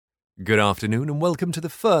Good afternoon and welcome to the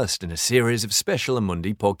first in a series of special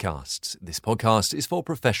Amundi podcasts. This podcast is for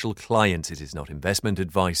professional clients. It is not investment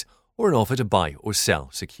advice or an offer to buy or sell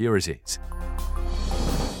securities.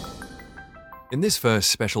 In this first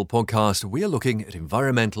special podcast, we are looking at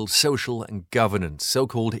environmental, social and governance,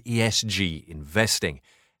 so-called ESG investing,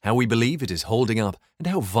 how we believe it is holding up and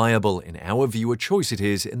how viable in our view a choice it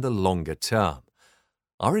is in the longer term.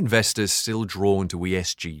 Are investors still drawn to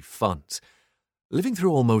ESG funds? Living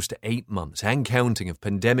through almost 8 months and counting of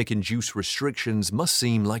pandemic-induced restrictions must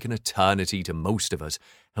seem like an eternity to most of us.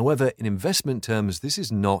 However, in investment terms, this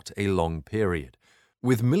is not a long period.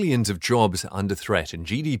 With millions of jobs under threat and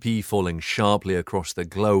GDP falling sharply across the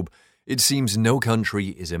globe, it seems no country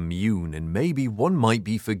is immune, and maybe one might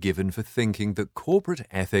be forgiven for thinking that corporate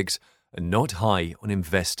ethics are not high on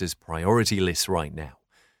investors' priority lists right now.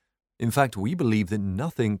 In fact, we believe that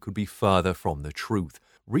nothing could be further from the truth.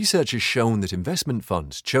 Research has shown that investment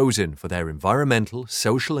funds chosen for their environmental,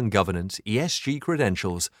 social and governance ESG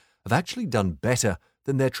credentials have actually done better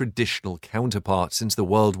than their traditional counterparts since the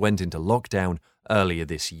world went into lockdown earlier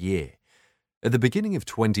this year. At the beginning of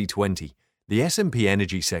 2020, the S&P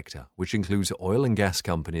energy sector, which includes oil and gas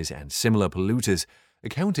companies and similar polluters,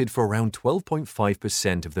 accounted for around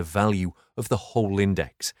 12.5% of the value of the whole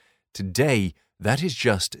index. Today, that is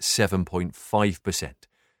just 7.5%.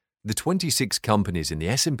 The 26 companies in the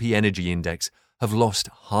S&P Energy Index have lost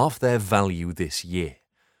half their value this year.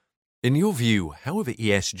 In your view, how have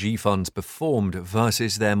ESG funds performed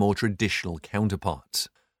versus their more traditional counterparts?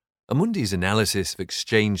 Amundi's analysis of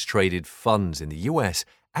exchange-traded funds in the US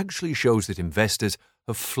actually shows that investors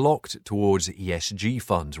have flocked towards ESG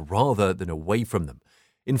funds rather than away from them.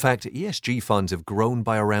 In fact, ESG funds have grown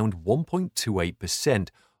by around 1.28%,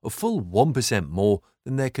 a full 1% more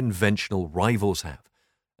than their conventional rivals have.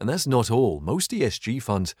 And that's not all. Most ESG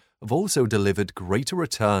funds have also delivered greater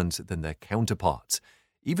returns than their counterparts.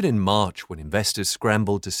 Even in March, when investors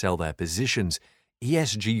scrambled to sell their positions,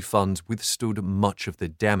 ESG funds withstood much of the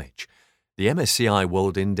damage. The MSCI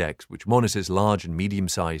World Index, which monitors large and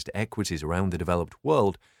medium-sized equities around the developed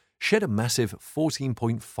world, shed a massive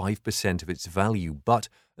 14.5% of its value, but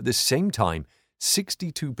at the same time,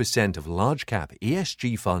 62% of large-cap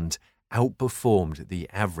ESG funds outperformed the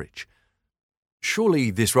average. Surely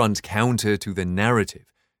this runs counter to the narrative.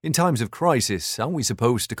 In times of crisis, aren't we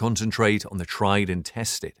supposed to concentrate on the tried and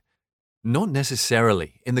tested? Not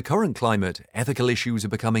necessarily. In the current climate, ethical issues are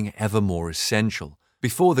becoming ever more essential.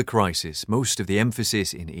 Before the crisis, most of the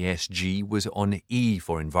emphasis in ESG was on E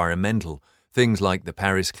for environmental, things like the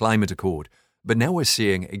Paris Climate Accord, but now we're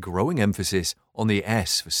seeing a growing emphasis on the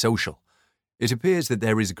S for social. It appears that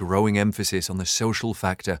there is growing emphasis on the social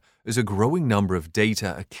factor as a growing number of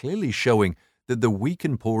data are clearly showing that the weak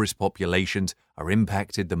and poorest populations are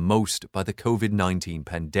impacted the most by the COVID-19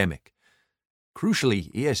 pandemic.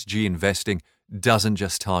 Crucially, ESG investing doesn't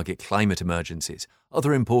just target climate emergencies.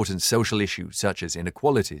 Other important social issues such as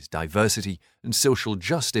inequalities, diversity, and social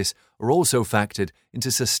justice are also factored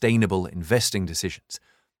into sustainable investing decisions.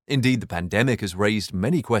 Indeed, the pandemic has raised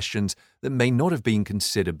many questions that may not have been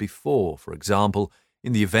considered before. For example,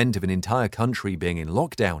 in the event of an entire country being in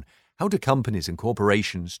lockdown, how do companies and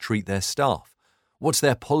corporations treat their staff? What's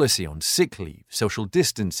their policy on sick leave, social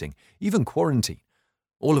distancing, even quarantine?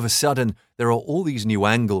 All of a sudden, there are all these new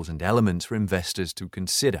angles and elements for investors to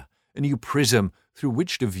consider, a new prism through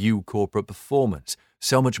which to view corporate performance,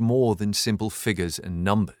 so much more than simple figures and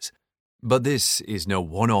numbers. But this is no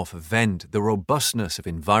one-off event. The robustness of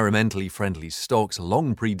environmentally friendly stocks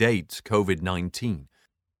long predates COVID-19.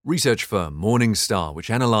 Research firm Morningstar,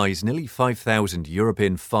 which analysed nearly 5,000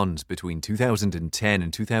 European funds between 2010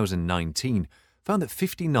 and 2019, found that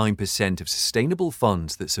 59% of sustainable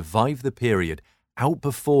funds that survived the period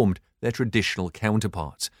outperformed their traditional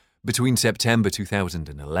counterparts. Between September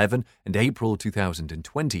 2011 and April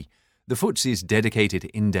 2020, the FTSE's dedicated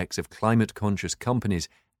index of climate-conscious companies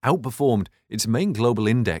outperformed its main global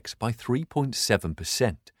index by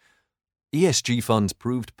 3.7%. ESG funds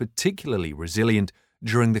proved particularly resilient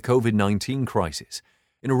during the COVID-19 crisis.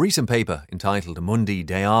 In a recent paper entitled Amundi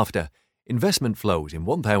Day After, investment flows in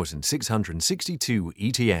 1,662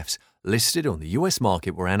 ETFs listed on the US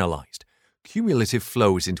market were analysed. Cumulative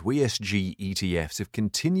flows into ESG ETFs have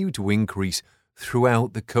continued to increase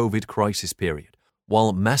throughout the COVID crisis period,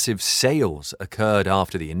 while massive sales occurred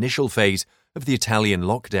after the initial phase of the Italian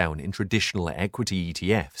lockdown in traditional equity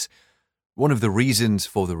ETFs. One of the reasons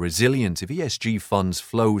for the resilience of ESG funds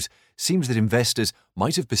flows seems that investors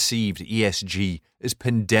might have perceived ESG as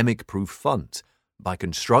pandemic-proof funds. By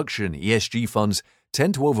construction, ESG funds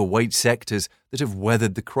tend to overweight sectors that have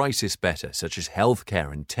weathered the crisis better, such as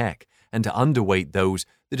healthcare and tech, and to underweight those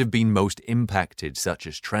that have been most impacted, such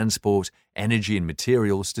as transport, energy and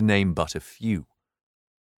materials, to name but a few.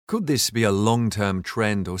 Could this be a long-term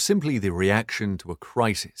trend or simply the reaction to a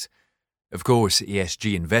crisis? Of course,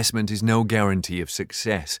 ESG investment is no guarantee of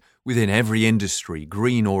success. Within every industry,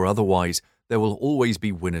 green or otherwise, there will always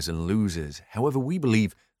be winners and losers. However, we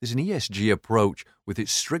believe that an ESG approach, with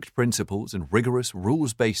its strict principles and rigorous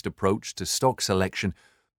rules-based approach to stock selection,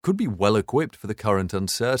 could be well equipped for the current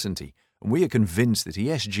uncertainty, and we are convinced that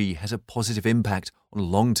ESG has a positive impact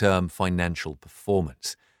on long-term financial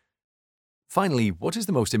performance. Finally, what is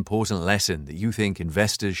the most important lesson that you think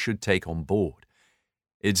investors should take on board?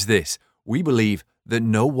 It's this: we believe that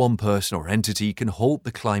no one person or entity can halt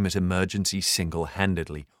the climate emergency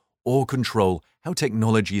single-handedly, or control how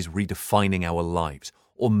technology is redefining our lives,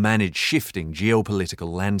 or manage shifting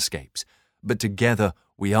geopolitical landscapes. But together,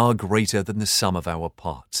 we are greater than the sum of our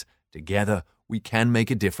parts. Together, we can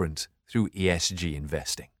make a difference through ESG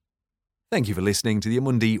investing. Thank you for listening to the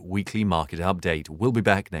Amundi Weekly Market Update. We'll be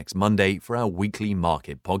back next Monday for our weekly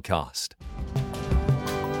market podcast.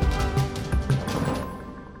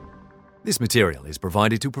 This material is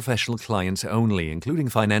provided to professional clients only, including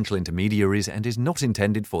financial intermediaries, and is not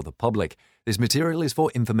intended for the public. This material is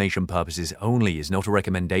for information purposes only, is not a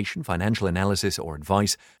recommendation, financial analysis, or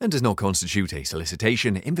advice, and does not constitute a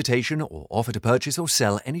solicitation, invitation, or offer to purchase or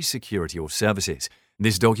sell any security or services.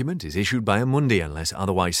 This document is issued by Amundi unless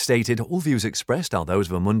otherwise stated. All views expressed are those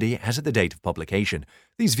of Amundi as at the date of publication.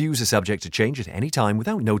 These views are subject to change at any time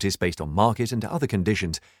without notice based on market and other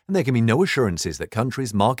conditions, and there can be no assurances that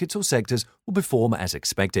countries, markets, or sectors will perform as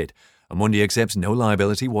expected. Amundi accepts no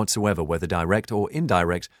liability whatsoever, whether direct or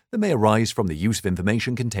indirect, that may arise from the use of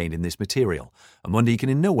information contained in this material. Amundi can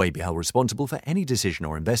in no way be held responsible for any decision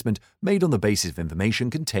or investment made on the basis of information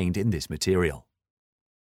contained in this material.